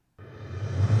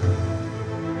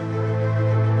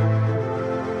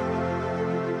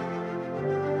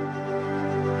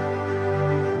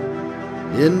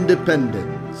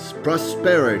independence,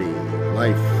 prosperity,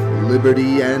 life,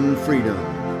 liberty, and freedom.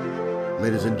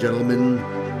 Ladies and gentlemen,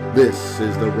 this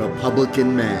is the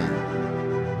Republican Man.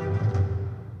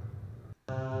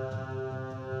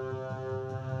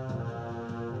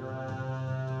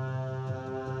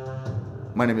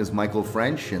 My name is Michael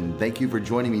French, and thank you for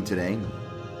joining me today.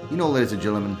 You know, ladies and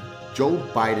gentlemen, Joe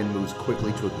Biden moves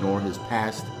quickly to ignore his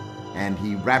past, and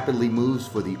he rapidly moves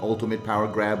for the ultimate power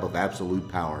grab of absolute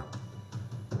power.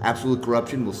 Absolute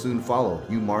corruption will soon follow,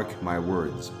 you mark my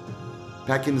words.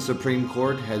 Packing the Supreme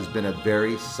Court has been a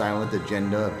very silent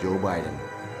agenda of Joe Biden.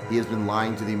 He has been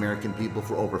lying to the American people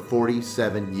for over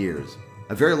 47 years.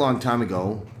 A very long time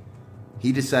ago,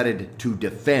 he decided to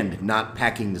defend not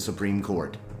packing the Supreme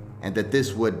Court, and that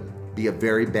this would be a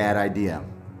very bad idea.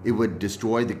 It would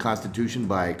destroy the Constitution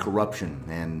by corruption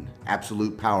and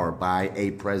absolute power by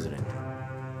a president.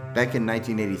 Back in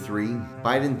 1983,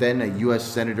 Biden, then a U.S.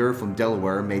 Senator from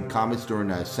Delaware, made comments during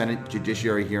a Senate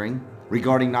Judiciary hearing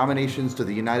regarding nominations to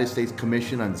the United States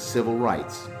Commission on Civil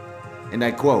Rights. And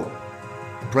I quote,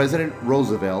 "President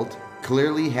Roosevelt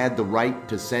clearly had the right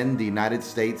to send the United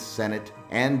States Senate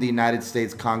and the United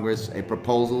States Congress a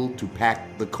proposal to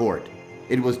pack the court.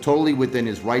 It was totally within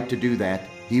his right to do that.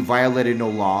 He violated no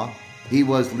law. He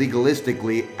was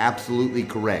legalistically absolutely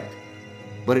correct.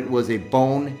 But it was a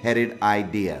bone-headed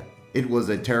idea. It was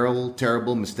a terrible,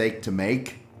 terrible mistake to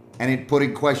make, and it put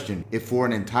in question if for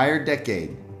an entire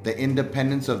decade the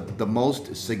independence of the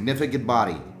most significant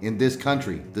body in this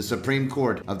country, the Supreme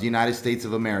Court of the United States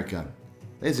of America."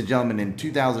 Ladies and gentlemen, in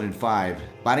 2005,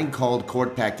 Biden called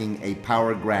court packing a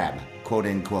power grab, quote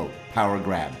unquote, power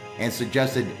grab, and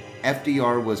suggested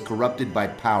FDR was corrupted by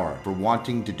power for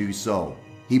wanting to do so.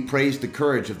 He praised the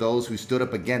courage of those who stood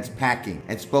up against packing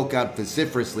and spoke out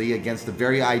vociferously against the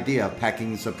very idea of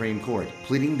packing the Supreme Court,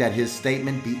 pleading that his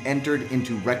statement be entered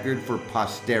into record for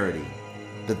posterity.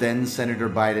 The then Senator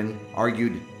Biden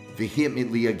argued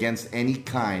vehemently against any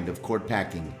kind of court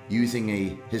packing, using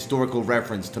a historical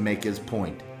reference to make his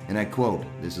point. And I quote,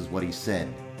 this is what he said.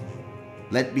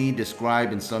 "Let me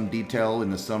describe in some detail in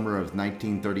the summer of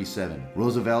 1937.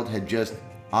 Roosevelt had just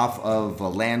off of a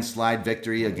landslide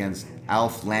victory against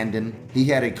Alf Landon. He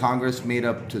had a Congress made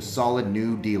up to solid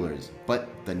New Dealers, but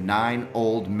the 9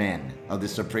 old men of the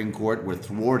Supreme Court were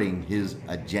thwarting his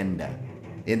agenda.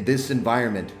 In this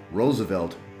environment,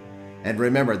 Roosevelt, and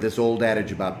remember this old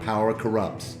adage about power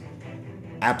corrupts.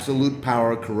 Absolute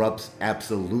power corrupts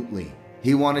absolutely.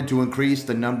 He wanted to increase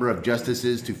the number of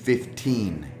justices to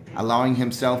 15, allowing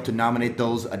himself to nominate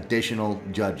those additional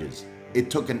judges. It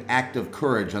took an act of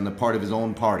courage on the part of his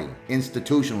own party,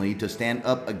 institutionally, to stand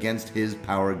up against his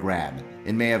power grab.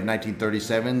 In May of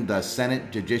 1937, the Senate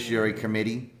Judiciary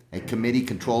Committee, a committee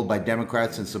controlled by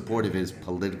Democrats in support of his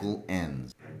political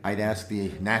ends. I'd ask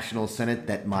the National Senate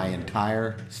that my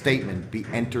entire statement be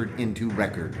entered into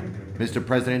record. Mr.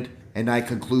 President, and I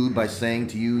conclude by saying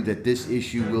to you that this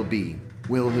issue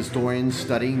will historians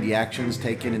studying the actions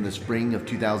taken in the spring of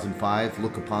 2005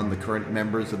 look upon the current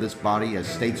members of this body as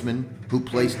statesmen who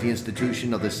placed the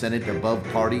institution of the Senate above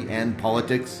party and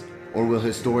politics? Or will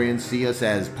historians see us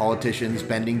as politicians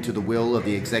bending to the will of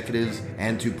the executives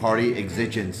and to party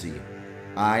exigency?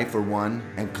 I, for one,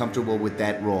 am comfortable with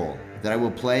that role that I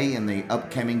will play in the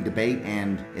upcoming debate,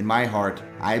 and in my heart,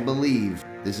 I believe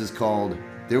this is called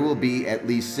there will be at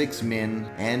least 6 men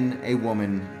and a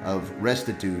woman of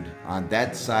rectitude on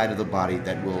that side of the body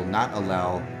that will not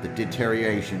allow the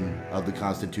deterioration of the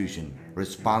Constitution,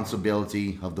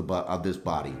 responsibility of this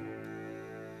body.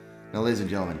 Now, ladies and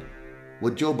gentlemen,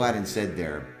 what Joe Biden said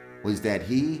there was that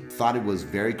he thought it was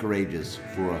very courageous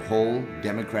for a whole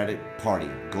Democratic Party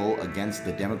go against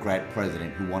the Democrat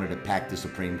president who wanted to pack the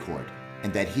Supreme Court,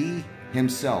 and that he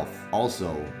himself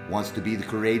also wants to be the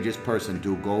courageous person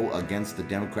to go against the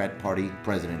Democrat Party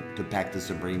president to pack the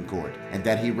Supreme Court, and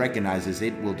that he recognizes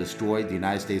it will destroy the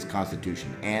United States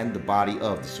Constitution and the body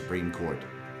of the Supreme Court.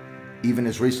 Even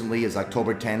as recently as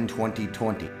October 10,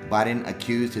 2020, Biden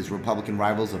accused his Republican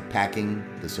rivals of packing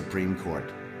the Supreme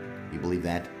Court. You believe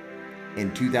that?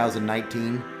 In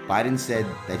 2019, Biden said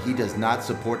that he does not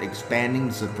support expanding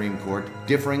the Supreme Court,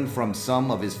 differing from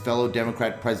some of his fellow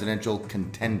Democrat presidential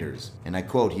contenders. And I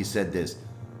quote, he said this,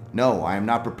 "No, I am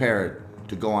not prepared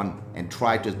to go on and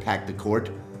try to pack the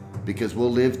court because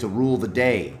we'll live to rule the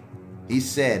day." He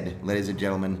said, ladies and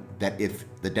gentlemen, that if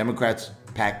the Democrats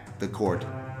pack the court,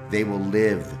 they will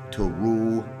live to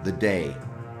rule the day.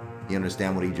 You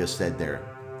understand what he just said there?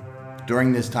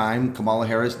 During this time, Kamala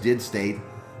Harris did state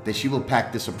that she will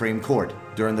pack the Supreme Court.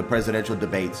 During the presidential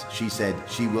debates, she said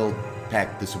she will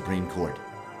pack the Supreme Court.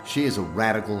 She is a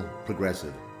radical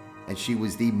progressive, and she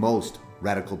was the most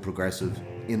radical progressive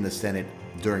in the Senate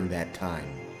during that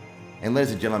time. And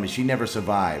ladies and gentlemen, she never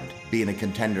survived being a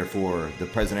contender for the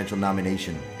presidential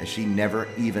nomination, as she never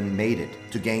even made it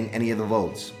to gain any of the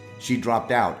votes. She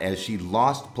dropped out as she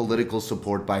lost political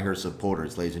support by her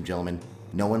supporters, ladies and gentlemen.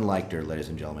 No one liked her, ladies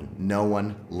and gentlemen. No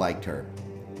one liked her.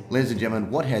 Ladies and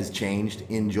gentlemen, what has changed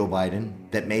in Joe Biden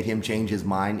that made him change his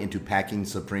mind into packing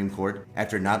Supreme Court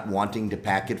after not wanting to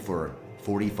pack it for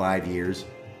 45 years?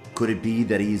 Could it be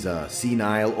that he's a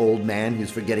senile old man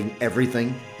who's forgetting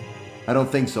everything? I don't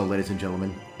think so, ladies and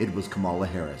gentlemen. It was Kamala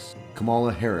Harris.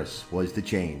 Kamala Harris was the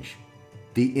change.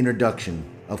 The introduction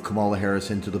of Kamala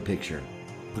Harris into the picture.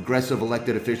 Progressive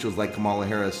elected officials like Kamala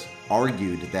Harris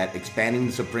argued that expanding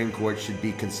the Supreme Court should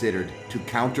be considered to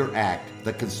counteract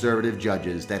the conservative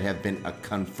judges that have been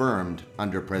confirmed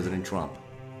under President Trump.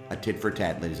 A tit for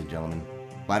tat, ladies and gentlemen.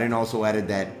 Biden also added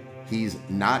that he's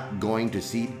not going to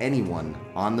seat anyone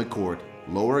on the court,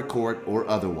 lower court or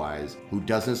otherwise, who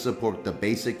doesn't support the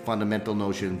basic fundamental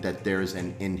notion that there's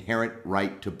an inherent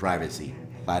right to privacy.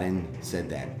 Biden said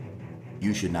that.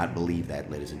 You should not believe that,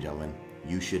 ladies and gentlemen.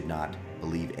 You should not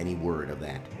believe any word of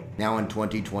that. Now in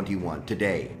 2021,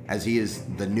 today, as he is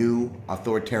the new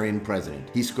authoritarian president,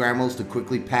 he scrambles to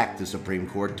quickly pack the Supreme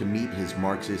Court to meet his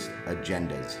Marxist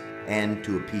agendas and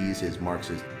to appease his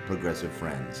Marxist progressive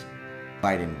friends.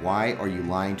 Biden, why are you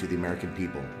lying to the American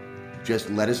people? Just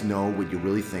let us know what you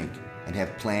really think and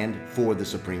have planned for the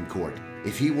Supreme Court.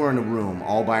 If he were in a room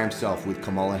all by himself with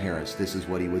Kamala Harris, this is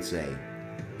what he would say.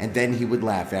 And then he would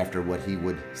laugh after what he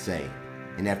would say.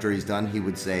 And after he's done, he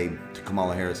would say to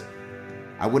Kamala Harris,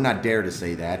 I would not dare to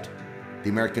say that. The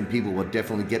American people will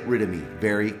definitely get rid of me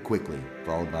very quickly,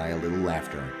 followed by a little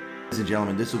laughter. Ladies and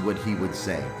gentlemen, this is what he would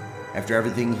say. After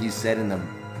everything he's said in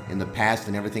the past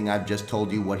and everything I've just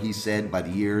told you what he said by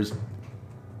the years,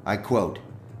 I quote,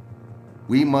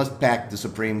 we must pack the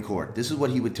Supreme Court. This is what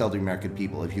he would tell the American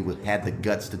people if he had the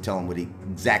guts to tell them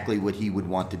exactly what he would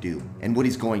want to do and what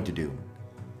he's going to do.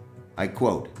 I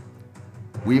quote,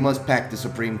 we must pack the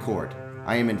Supreme Court.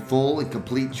 I am in full and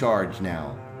complete charge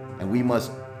now, and we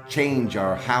must change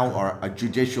how our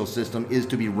judicial system is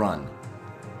to be run.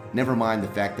 Never mind the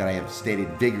fact that I have stated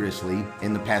vigorously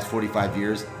in the past 45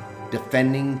 years,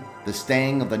 defending the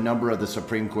staying of the number of the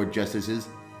Supreme Court justices,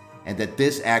 and that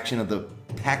this action of the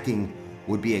packing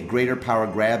would be a greater power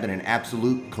grab and an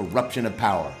absolute corruption of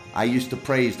power. I used to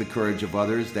praise the courage of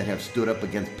others that have stood up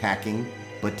against packing,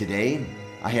 but today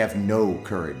I have no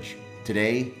courage.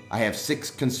 Today, I have 6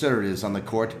 conservatives on the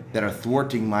court that are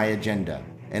thwarting my agenda.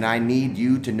 And I need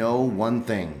you to know one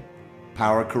thing.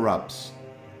 Power corrupts.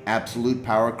 Absolute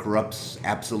power corrupts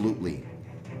absolutely.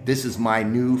 This is my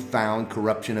newfound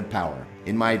corruption of power.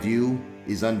 In my view,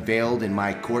 is unveiled in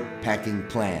my court-packing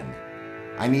plan.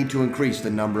 I need to increase the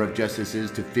number of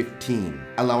justices to 15,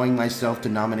 allowing myself to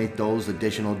nominate those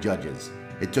additional judges.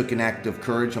 It took an act of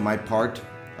courage on my part,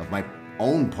 of my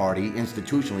own party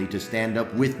institutionally, to stand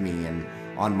up with me and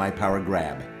on my power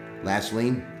grab.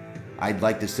 Lastly, I'd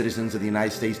like the citizens of the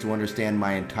United States to understand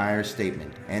my entire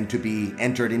statement and to be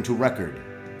entered into record.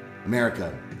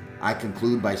 America, I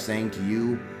conclude by saying to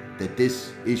you that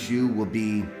this issue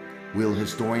will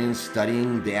historians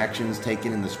studying the actions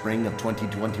taken in the spring of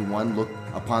 2021 look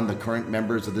upon the current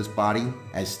members of this body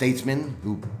as statesmen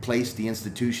who place the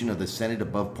institution of the Senate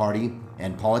above party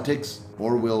and politics?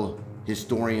 Or will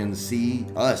historians see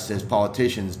us as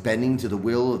politicians bending to the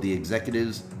will of the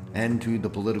executives and to the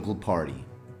political party?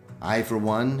 I, for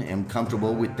one, am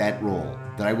comfortable with that role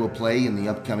that I will play in the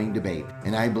upcoming debate,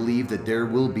 and I believe that there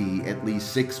will be at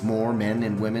least 6 more men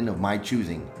and women of my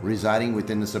choosing residing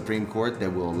within the Supreme Court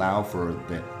that will allow for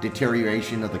the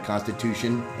deterioration of the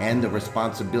Constitution and the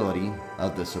responsibility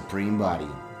of the Supreme Body.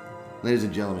 Ladies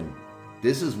and gentlemen,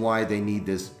 this is why they need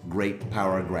this great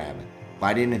power grab.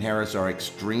 Biden and Harris are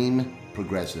extreme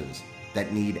progressives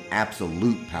that need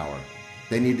absolute power.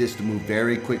 They need this to move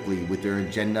very quickly with their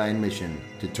agenda and mission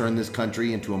to turn this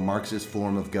country into a Marxist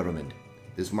form of government.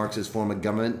 This Marxist form of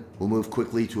government will move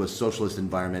quickly to a socialist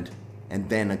environment and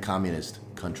then a communist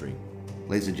country.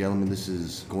 Ladies and gentlemen, this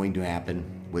is going to happen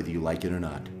whether you like it or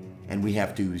not. And we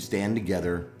have to stand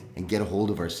together and get a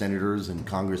hold of our senators and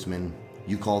congressmen.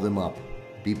 You call them up.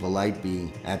 Be polite,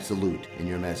 be absolute in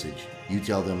your message. You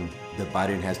tell them that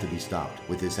Biden has to be stopped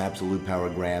with this absolute power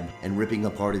grab and ripping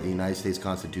apart of the United States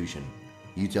Constitution.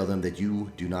 You tell them that you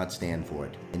do not stand for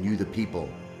it, and you, the people,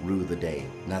 rule the day,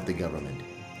 not the government.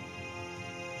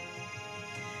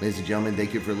 Ladies and gentlemen,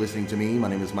 thank you for listening to me. My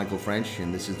name is Michael French,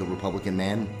 and this is The Republican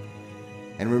Man.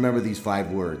 And remember these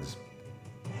 5 words: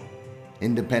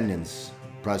 independence,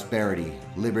 prosperity,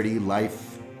 liberty,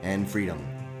 life, and freedom.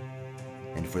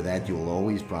 And for that, you will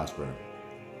always prosper.